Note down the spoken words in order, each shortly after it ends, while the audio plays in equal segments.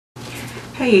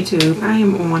Hey YouTube, I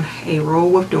am on a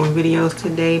roll with doing videos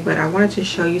today, but I wanted to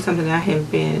show you something that I have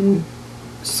been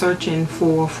searching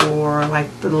for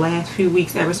like the last few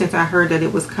weeks, ever since I heard that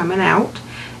it was coming out,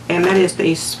 and that is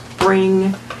the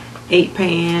spring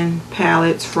 8-pan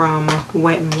palettes from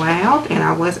Wet n Wild. And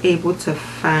I was able to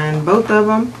find both of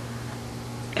them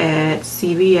at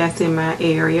CVS in my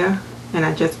area, and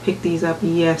I just picked these up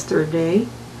yesterday.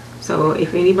 So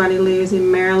if anybody lives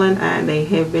in Maryland, they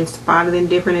have been spotted in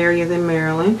different areas in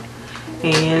Maryland.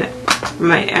 And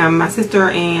my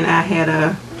sister and I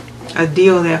had a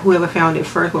deal that whoever found it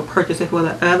first will purchase it for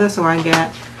the other. So I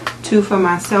got 2 for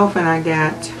myself and I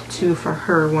got 2 for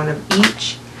her, 1 of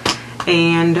each.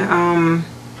 And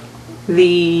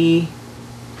the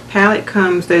palette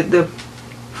comes, the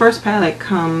first palette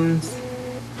comes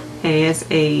as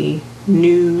a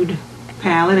nude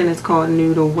palette, and it's called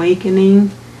Nude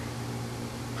Awakening.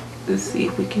 Let's see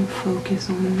if we can focus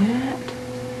on that.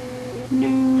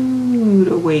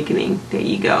 Nude Awakening. There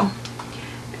you go.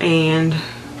 And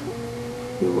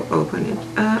we will open it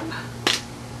up.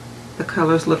 The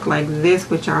colors look like this,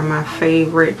 which are my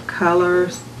favorite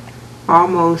colors.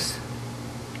 Almost,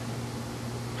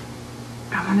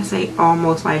 I want to say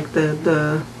almost like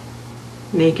the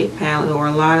Naked palette, or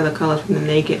a lot of the colors from the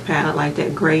Naked palette, like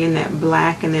that gray and that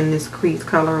black, and then this crease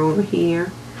color over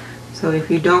here. So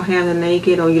if you don't have the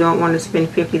Naked, or you don't want to spend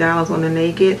 $50 on the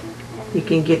Naked, you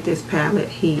can get this palette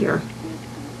here.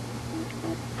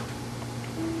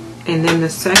 And then the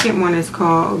second one is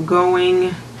called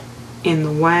Going in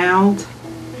the Wild,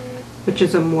 which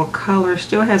is a more color.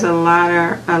 Still has a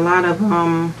lot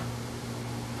of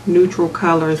neutral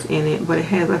colors in it, but it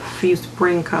has a few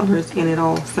spring colors in it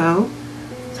also.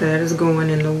 So that is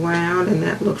Going in the Wild, and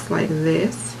that looks like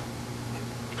this.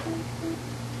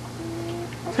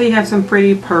 So you have some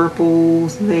pretty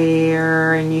purples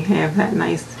there, and you have that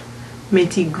nice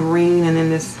minty green, and then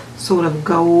this sort of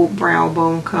gold brow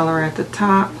bone color at the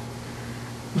top.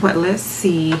 But let's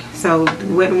see. So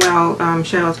Wet n Wild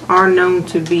shadows are known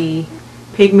to be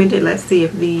pigmented. Let's see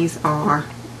if these are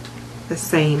the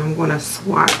same. I'm going to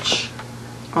swatch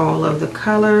all of the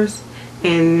colors.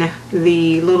 And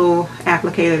the little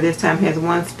applicator this time has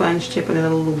 1 sponge tip and a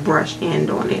little brush end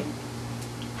on it.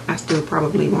 I still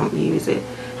probably won't use it.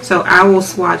 So I will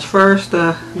swatch first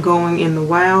the Going in the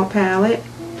Wild palette.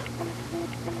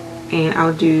 And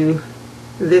I'll do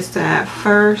this side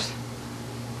first.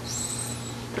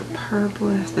 The purple,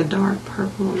 that's the dark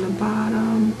purple on the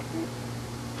bottom.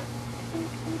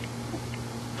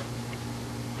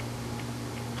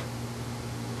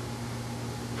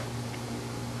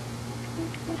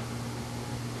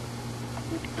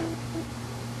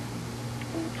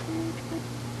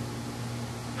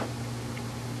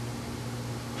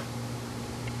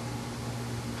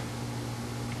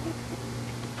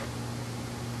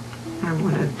 I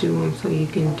want to do them so you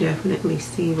can definitely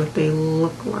see what they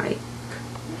look like.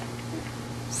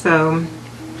 So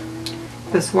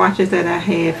the swatches that I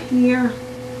have here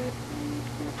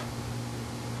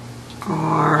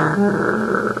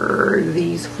are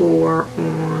these 4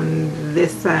 on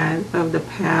this side of the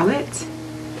palette.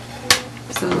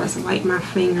 So let's wipe my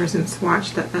fingers and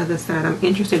swatch the other side. I'm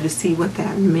interested to see what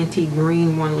that minty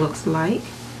green one looks like.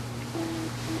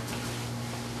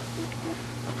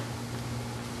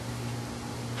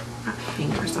 My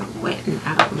fingers are wet and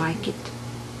I don't like it.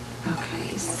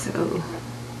 Okay, so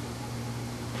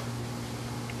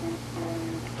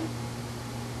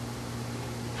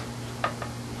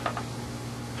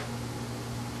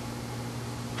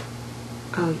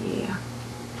oh yeah.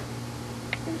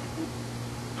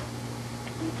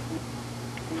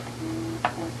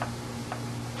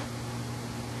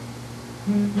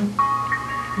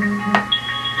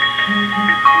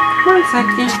 One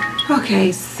second.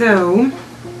 Okay, so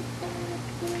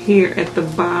here at the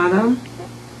bottom,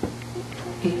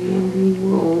 and we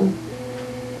will,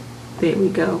 there we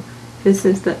go. This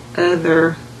is the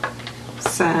other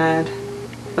side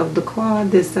of the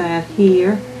quad, this side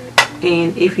here.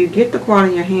 And if you get the quad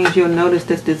in your hands, you'll notice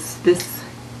that this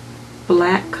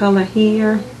black color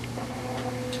here,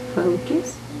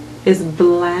 focus, is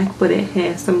black, but it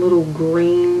has some little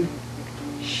green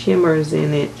shimmers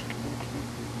in it.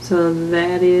 So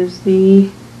that is the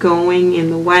Going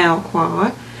in the Wild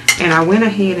quad. And I went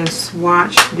ahead and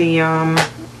swatched the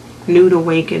Nude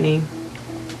Awakening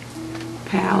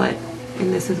palette,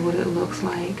 and this is what it looks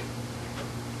like.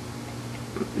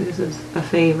 This is a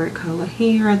favorite color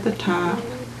here at the top.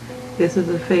 This is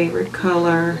a favorite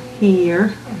color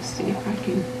here. Let's see if I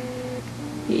can,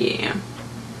 yeah.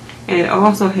 And it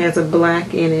also has a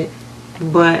black in it,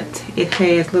 but it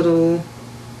has little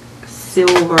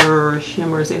silver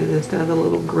shimmers in it instead of the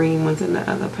little green ones in the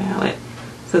other palette.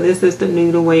 So this is the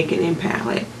Nude Awakening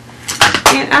palette.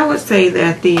 And I would say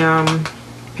that the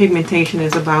pigmentation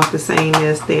is about the same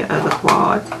as the other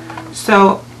quads.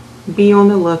 So be on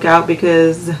the lookout,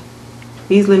 because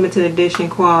these limited edition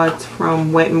quads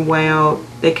from Wet n Wild,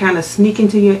 they kind of sneak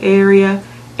into your area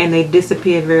and they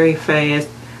disappear very fast.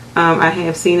 I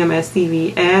have seen them at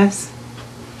CVS.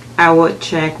 I would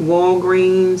check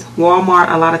Walgreens.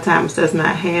 Walmart a lot of times does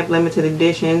not have limited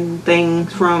edition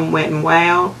things from Wet n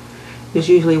Wild. It's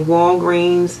usually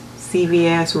Walgreens,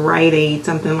 CVS, Rite Aid,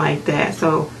 something like that.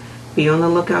 So be on the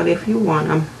lookout if you want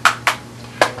them.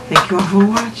 Thank you all for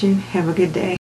watching. Have a good day.